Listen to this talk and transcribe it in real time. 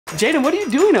Jaedyn, what are you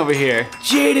doing over here?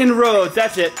 Jaedyn Rhodes,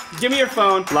 that's it. Give me your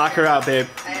phone. Lock her out, babe.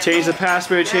 Change the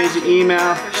password, change the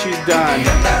email. She's done.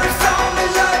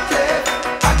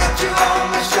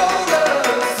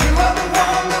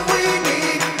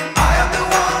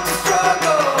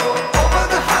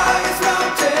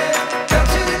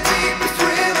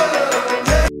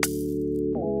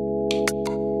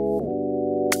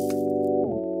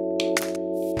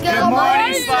 Good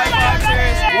morning,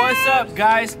 Slyfoxers! What's up,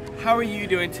 guys? How are you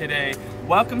doing today?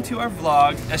 Welcome to our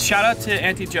vlog. A shout out to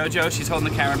Auntie JoJo. She's holding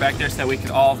the camera back there so that we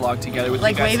can all vlog together with you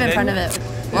guys. Like wave in front of it.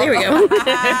 There we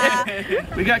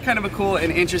go. We got kind of a cool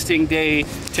and interesting day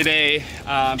today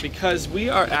because we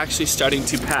are actually starting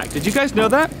to pack. Did you guys know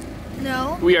that?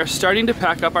 No. We are starting to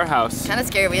pack up our house. Kind of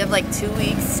scary. We have like 2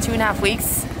 weeks, 2.5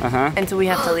 weeks until we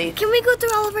have to leave. Can we go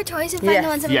through all of our toys and find the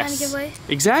ones that we're going to give away?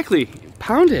 Exactly.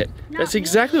 Pound it. That's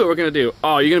exactly what we're going to do.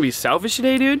 Oh, you're going to be selfish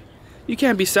today, dude? You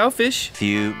can't be selfish.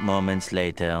 Few moments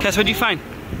later. Guess what'd you find?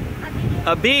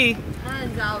 A bee.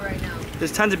 Tons out right now.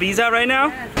 There's tons of bees out right now?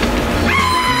 Yes.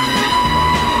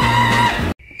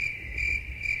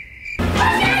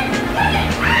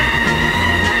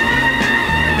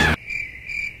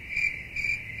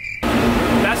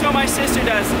 That's what my sister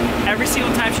does every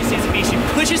single time she sees a bee. She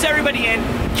pushes everybody in.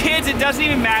 Kids, it doesn't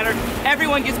even matter.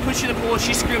 Everyone gets pushed in the pool.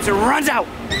 She screams and runs out.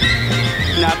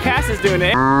 Now Cass is doing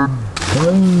it.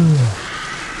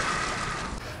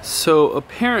 So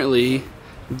apparently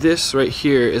this right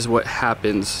here is what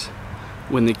happens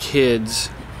when the kids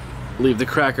leave the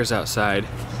crackers outside.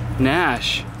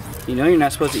 Nash, you know you're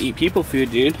not supposed to eat people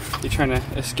food, dude. You're trying to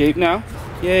escape now?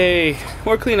 Yay,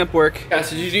 more cleanup work. Cass,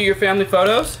 did you do your family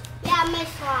photos? Yeah, my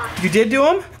slot. You did do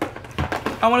them?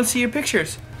 I want to see your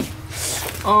pictures.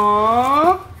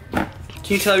 Aww. Can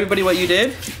you tell everybody what you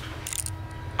did?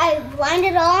 I lined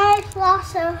it all my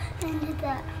slots and did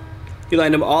that. You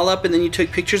lined them all up and then you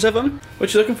took pictures of them?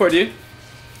 What you looking for, dude?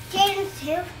 Jaden's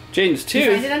too. Jaden's too? Did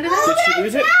you find it under there? Did she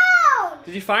lose it?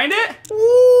 Did you find it?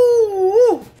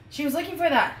 Ooh. She was looking for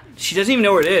that. She doesn't even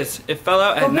know where it is. It fell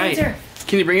out at night. Her.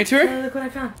 Can you bring it to her? Look what I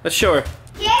found. Let's show her.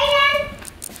 Jaden!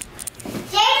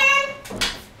 Jaden!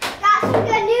 Got some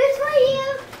good news for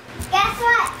you. Guess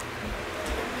what?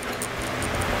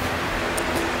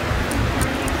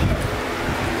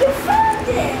 You found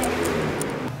it!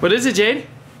 What is it, Jade?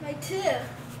 My tooth.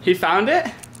 He found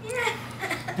it?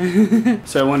 Yeah.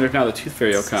 So I wonder if now the tooth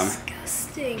fairy will come.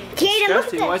 Disgusting. Jaden, look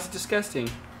at Disgusting? this. Why is it disgusting?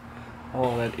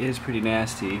 Oh, that is pretty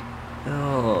nasty.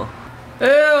 Oh. Ew,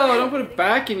 don't put it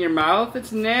back in your mouth.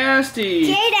 It's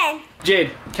nasty. Jaden.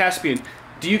 Jade, Caspian,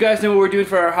 do you guys know what we're doing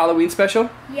for our Halloween special?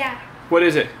 Yeah. What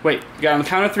is it? Wait, you got on the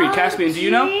count of 3. Oh, Caspian, do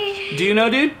you know? geez. Do you know,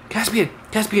 dude? Caspian,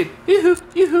 Caspian. Yoo-hoo,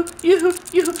 yoo-hoo, yoo-hoo,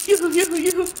 yoo-hoo, yoo-hoo, yoo-hoo,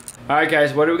 yoo-hoo. All right,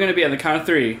 guys, what are we gonna be on the count of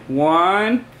 3?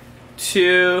 1,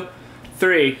 2,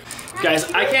 3.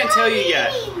 Guys, I can't tell you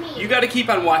yet. You gotta keep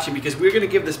on watching because we're gonna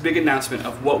give this big announcement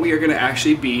of what we are gonna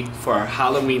actually be for our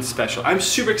Halloween special. I'm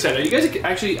super excited. Are you guys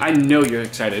actually, I know you're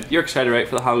excited. You're excited, right,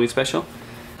 for the Halloween special?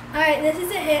 Alright, this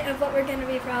is a hint of what we're going to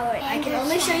be for Halloween. I can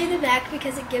only show you the back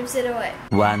because it gives it away.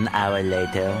 1 hour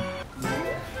later.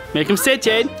 Make them sit,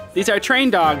 Jade. These are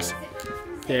trained dogs.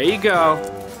 There you go.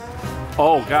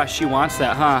 Oh gosh, she wants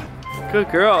that, huh? Good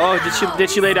girl. Oh, did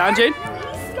she lay down, Jade? You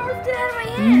scarfed it out of my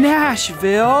hand.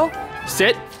 Nashville.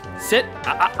 Sit, sit.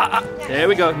 There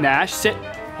we go. Nash, sit.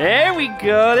 There we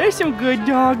go. There's some good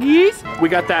doggies. We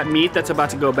got that meat that's about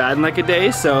to go bad in like a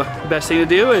day, so the best thing to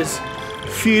do is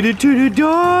feed it to the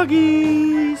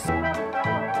doggies.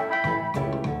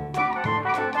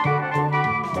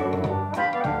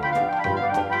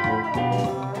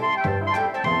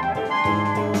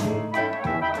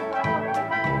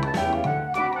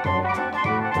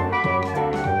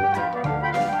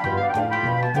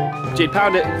 Jade,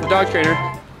 pound it, the dog trainer.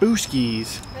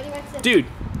 Booskies. Dude,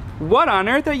 what on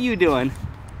earth are you doing?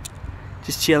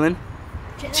 Just chilling?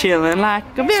 Chilling like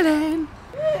a villain.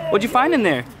 What'd you find in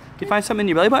there? Did you find something in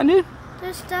your belly button, dude?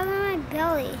 There's stuff in my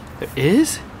belly. There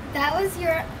is? That was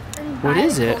your What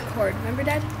is it? cord. Remember,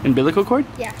 Dad? Umbilical cord?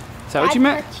 Yeah. Is that what you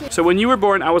meant? So when you were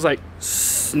born, I was like,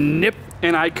 snip,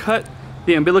 and I cut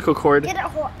the umbilical cord. Did it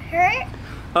hurt?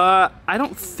 I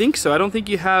don't think so. I don't think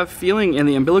you have feeling in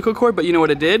the umbilical cord, but you know what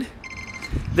it did?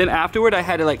 Then afterward, I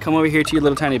had to like come over here to your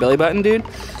little tiny belly button, dude,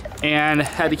 and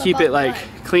had to keep it like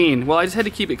clean. Well, I just had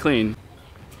to keep it clean.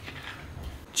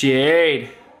 Jade,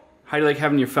 how do you like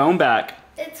having your phone back?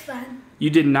 It's fun. You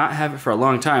did not have it for a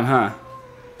long time, huh?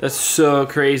 That's so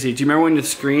crazy. Do you remember when the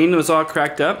screen was all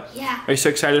cracked up? Yeah. Are you so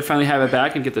excited to finally have it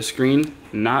back and get the screen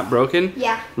not broken?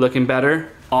 Yeah. Looking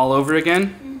better all over again?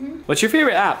 Mm-hmm. What's your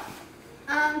favorite app?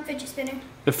 Fidget spinner.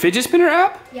 The fidget spinner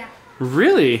app? Yeah.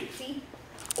 Really? See?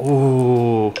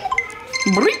 Oh.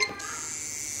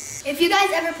 If you guys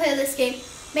ever play this game,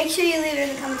 make sure you leave it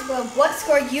in the comments below what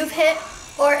score you've hit,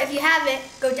 or if you haven't,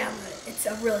 go download it. It's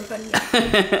a really fun game.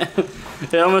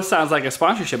 It almost sounds like a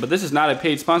sponsorship, but this is not a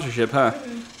paid sponsorship, huh?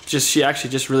 She actually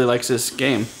just really likes this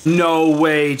game. No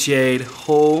way, Jade.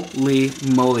 Holy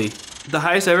moly. The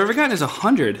highest I've ever gotten is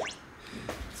 100.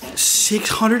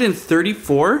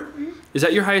 634? Is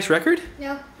that your highest record?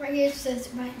 No, right here it says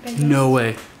right. No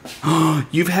way.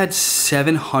 You've had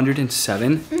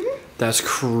 707? That's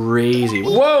crazy.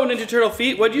 Whoa, Ninja Turtle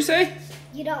feet. What'd you say?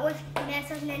 You don't want to mess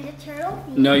with Ninja Turtle?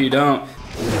 No, you don't.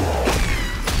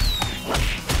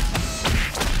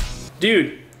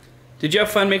 Dude, did you have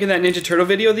fun making that Ninja Turtle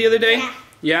video the other day? Yeah.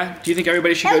 Yeah? Do you think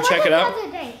everybody should go check it out?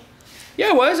 Yeah,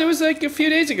 it was. It was like a few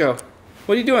days ago.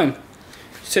 What are you doing?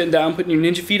 Sitting down, putting your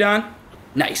ninja feet on?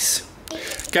 Nice.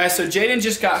 Guys, so Jaedyn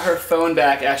just got her phone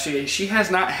back. Actually, she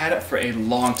has not had it for a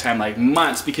long time, like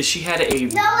months, because she had a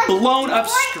blown up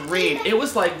screen. It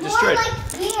was like destroyed. More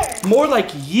like years. More like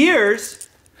years?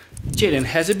 Jaedyn,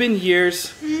 has it been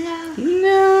years? No.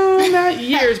 No, not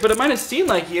years, but it might have seemed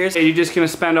like years. Are you just gonna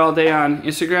spend all day on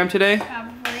Instagram today?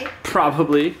 Probably.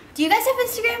 Probably. Do you guys have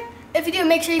Instagram? If you do,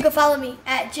 make sure you go follow me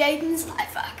at Jaedyn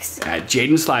Slyfox. At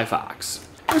Jaedyn Slyfox.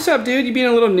 What's up, dude? You being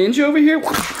a little ninja over here?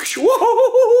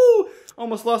 Whoa!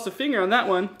 Almost lost a finger on that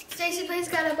one. Stacy Plays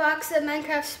got a box of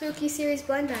Minecraft Spooky Series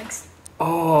blind bags.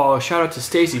 Oh, shout out to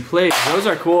Stacy Plays. Those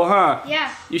are cool, huh?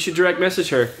 Yeah. You should direct message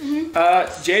her.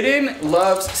 Jaedyn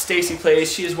loves Stacy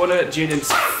Plays. She is one of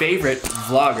Jaedyn's favorite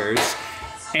vloggers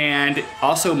and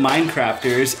also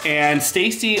Minecrafters. And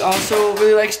Stacy also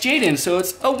really likes Jaedyn, so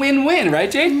it's a win-win, right,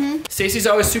 Jade? Stacy's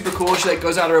always super cool. She like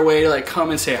goes out of her way to like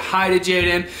come and say hi to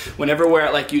Jaedyn whenever we're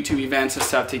at like YouTube events and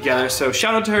stuff together. So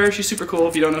shout out to her. She's super cool.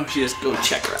 If you don't know who she is, go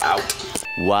check her out.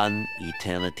 One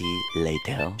eternity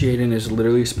later. Jaedyn is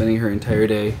literally spending her entire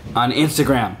day on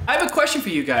Instagram. I have a question for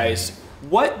you guys.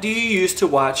 What do you use to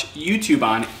watch YouTube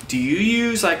on? Do you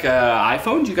use like an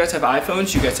iPhone? Do you guys have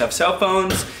iPhones? Do you guys have cell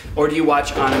phones? Or do you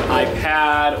watch on an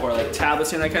iPad or like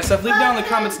tablets and that kind of stuff? Leave down in the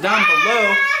comments down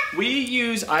below. We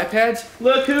use iPads.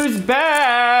 Look who's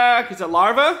back! Is it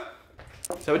Larva?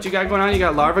 Is that what you got going on? You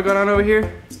got Larva going on over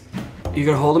here? You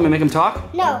gonna hold him and make him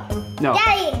talk? No. No.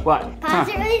 Daddy. What? Pause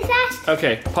it really fast.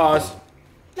 Okay, pause.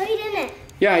 No, you didn't.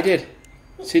 Yeah, I did.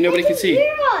 See, nobody can see.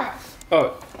 Hear us.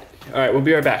 Oh, all right, we'll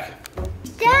be right back.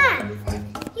 Dad,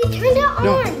 you turned it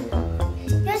on.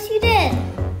 Yes, you did.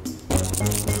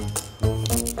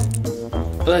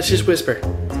 Let's just whisper.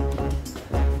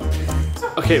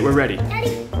 Okay, we're ready.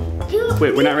 Daddy,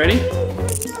 Wait, we're not ready?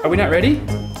 Are we not ready?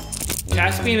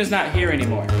 Caspian is not here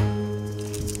anymore.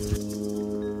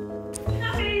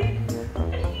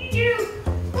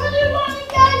 What do you want to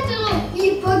guys do?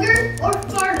 You booger or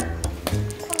fart?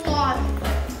 Come on.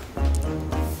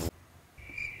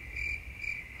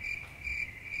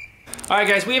 All right,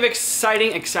 guys, we have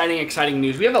exciting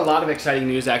news. We have a lot of exciting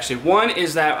news, actually. One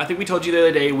is that, I think we told you the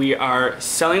other day, we are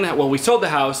selling that, well, we sold the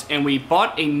house and we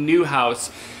bought a new house.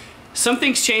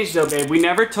 Something's changed though, babe. We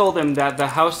never told them that the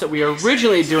house that we were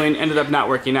originally doing ended up not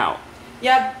working out.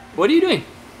 Yep. What are you doing?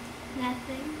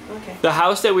 Nothing. Okay. The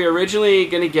house that we were originally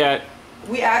gonna get.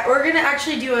 We're gonna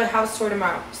actually do a house tour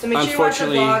tomorrow. So make sure you watch the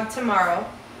vlog tomorrow.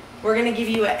 We're gonna give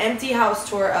you an empty house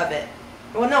tour of it.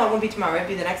 Well, no, it won't be tomorrow. It'll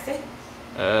be the next day.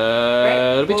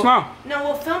 Right? It'll be tomorrow. No,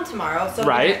 we'll film tomorrow, so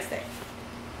it'll be the next day.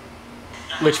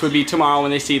 Which would be tomorrow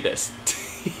when they see this.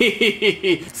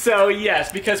 So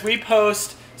yes, because we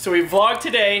post, so we vlog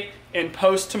today and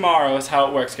post tomorrow is how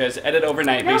it works, guys. Edit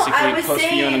overnight, basically, post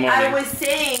for you in the morning. I was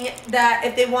saying that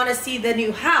if they want to see the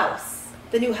new house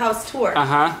tour,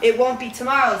 it won't be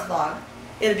tomorrow's vlog.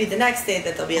 It'll be the next day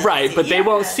that they'll be able to see. But they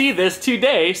won't see this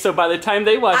today, so by the time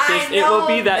they watch this, it will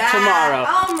be that tomorrow.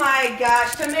 Oh my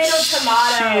gosh, tomato.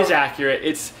 She is accurate.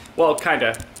 It's, well,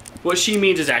 kinda. What she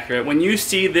means is accurate. When you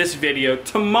see this video,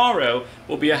 tomorrow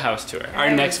will be a house tour. Our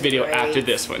next video after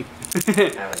this one.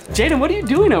 Jaedyn, what are you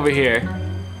doing over here?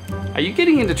 Are you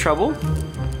getting into trouble?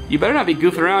 You better not be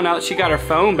goofing around now that she got her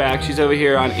phone back. She's over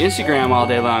here on Instagram all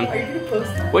day long. Are you gonna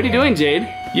post it? What are you doing,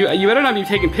 Jade? You better not be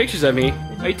taking pictures of me.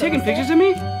 Are you taking pictures of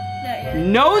me? Not yet.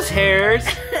 Nose hairs!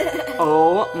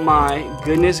 Oh my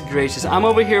goodness gracious. I'm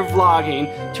over here vlogging,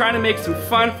 trying to make some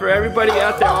fun for everybody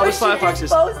out there, all the Slyfoxes.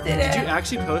 Posted it. Did you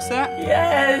actually post that?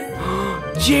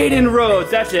 Yes. Jaedyn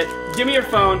Rhodes, that's it. Give me your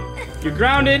phone. You're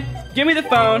grounded. Give me the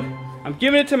phone. I'm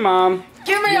giving it to Mom.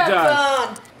 Give me your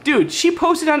phone. Dude, she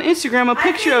posted on Instagram a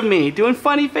picture of me doing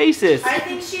funny faces. I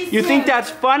think she's You think that's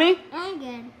funny? I'm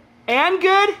good. And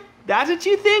good? That's what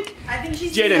you think? I think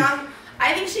she's too Jaedyn. young.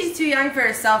 I think she's too young for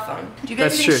a cell phone. Do you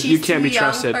guys That's think true. she's You can't too be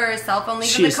trusted. young for a cell phone? Leave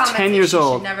She in the is comments 10 if years she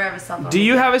old. should never have a cell phone. Do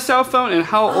you have a cell phone, and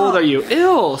how old are you?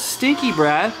 Ew, stinky,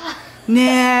 Brad.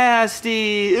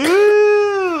 Nasty.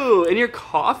 Ooh, and you're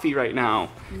coffee right now.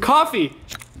 Coffee.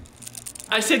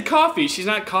 I said coffee. She's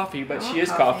not coffee, but she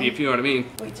is coffee, if you know what I mean.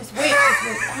 Wait, just wait.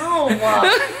 Oh, wow.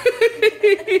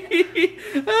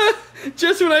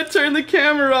 Just when I turn the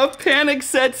camera off, panic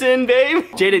sets in, babe.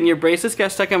 Jaedyn, your bracelets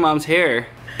got stuck in Mom's hair.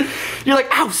 You're like,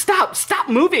 ow, stop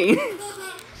moving.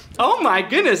 Oh my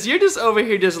goodness, you're just over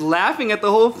here just laughing at the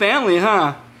whole family,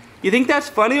 huh? You think that's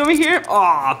funny over here?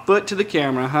 Aw, foot to the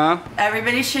camera, huh?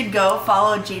 Everybody should go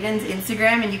follow Jaedyn's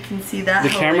Instagram and you can see that. The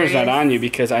camera's not on you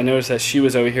because I noticed that she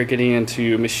was over here getting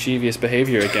into mischievous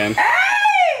behavior again.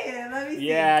 Hey! Let me see.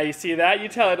 Yeah, you see that? You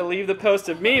tell her to leave the post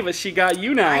of me, but she got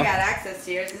you now. I got access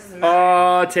to yours. This is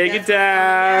Oh, take it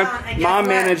down. Mom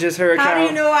manages her account. How do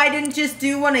you know I didn't just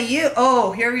do one of you?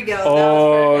 Oh, here we go.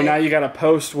 Oh, now you got a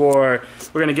post war.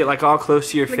 We're gonna get like all close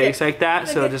to your face like that,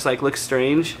 so it just like looks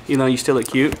strange. You know, you still look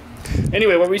cute.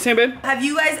 Anyway, what were you saying, babe? Have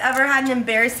you guys ever had an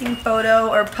embarrassing photo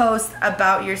or post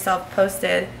about yourself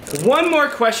posted? One more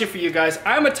question for you guys.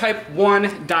 I'm a type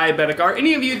 1 diabetic. Are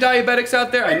any of you diabetics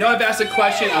out there? I know I've asked a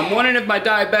question. I'm wondering if my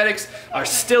diabetics are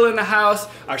still in the house,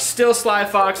 are still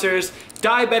Slyfoxers.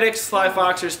 Diabetics,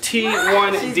 Slyfoxers,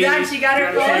 T1D. She's done. She got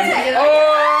her phone.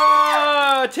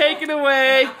 Oh, taken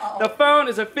away. The phone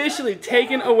is officially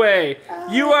taken away.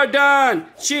 You are done.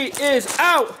 She is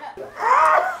out.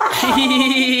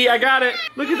 I got it.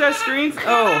 Look at that screen.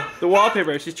 Oh, the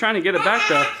wallpaper. She's trying to get it back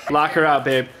though. Lock her out,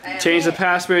 babe. Change the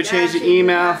password, change the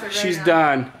email. She's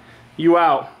done. You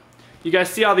out. You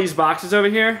guys see all these boxes over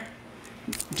here?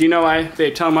 Do you know why?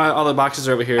 Babe, tell them why all the boxes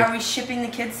are over here. Are we shipping the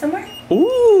kids somewhere?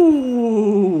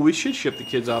 Ooh, we should ship the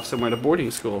kids off somewhere to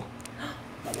boarding school.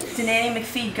 To Nanny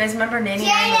McPhee. You guys remember Nanny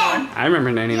 911? I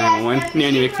remember Nanny 911.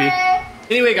 Nanny McPhee.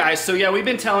 Anyway, guys, so yeah, we've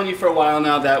been telling you for a while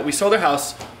now that we sold our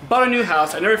house, bought a new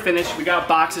house. I never finished. We got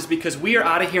boxes because we are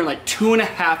out of here in like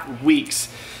 2.5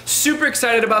 weeks. Super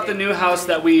excited about the new house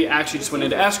that we actually just went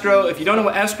into escrow. If you don't know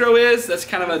what escrow is, that's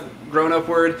kind of a grown-up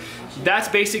word. That's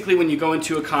basically when you go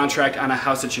into a contract on a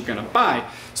house that you're gonna buy.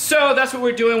 So that's what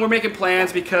we're doing. We're making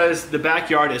plans because the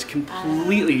backyard is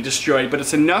completely destroyed, but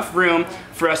it's enough room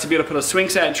for us to be able to put a swing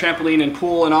set and trampoline and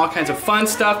pool and all kinds of fun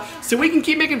stuff so we can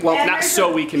keep making, well, not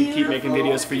so we can keep making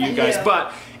videos for you guys,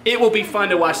 but it will be fun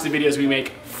to watch the videos we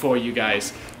make for you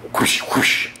guys. Whoosh,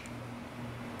 whoosh.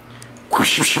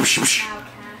 Whoosh, whoosh, whoosh, whoosh.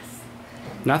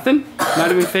 Nothing? Not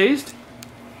even phased?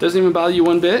 Doesn't even bother you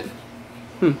one bit?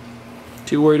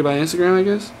 Too worried about Instagram, I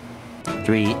guess?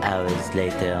 3 hours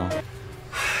later.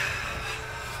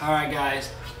 Alright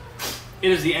guys,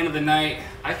 it is the end of the night.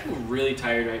 I feel really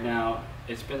tired right now.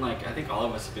 It's been like, I think all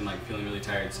of us have been like feeling really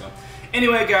tired, so.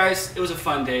 Anyway guys, it was a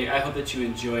fun day. I hope that you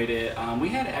enjoyed it. We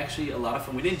had actually a lot of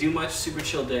fun. We didn't do much, super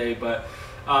chill day, but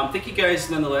thank you guys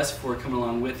nonetheless for coming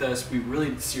along with us. We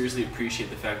really seriously appreciate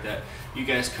the fact that you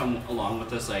guys come along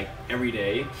with us like every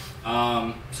day.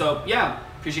 So yeah,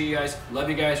 appreciate you guys, love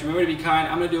you guys. Remember to be kind.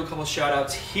 I'm gonna do a couple shout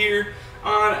outs here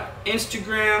on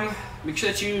Instagram. Make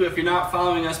sure that you, if you're not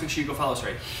following us, make sure you go follow us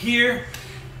right here.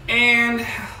 And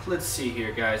let's see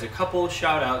here guys, a couple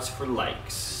shout outs for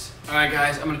likes. All right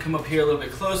guys, I'm gonna come up here a little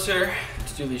bit closer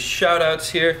to do these shout outs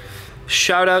here.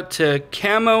 Shout out to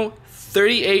Camo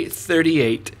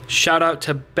 3838. Shout out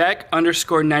to Beck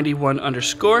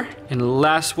 _91_. And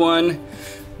last one,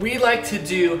 we like to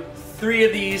do 3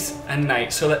 of these a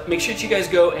night. So make sure that you guys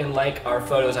go and like our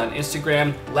photos on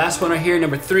Instagram. Last one right here,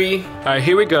 number 3. All right,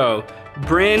 here we go.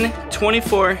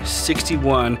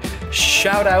 Bryn2461.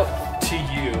 Shout out to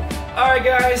you. All right,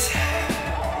 guys,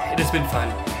 it has been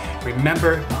fun.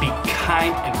 Remember, be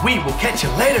kind, and we will catch you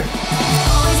later.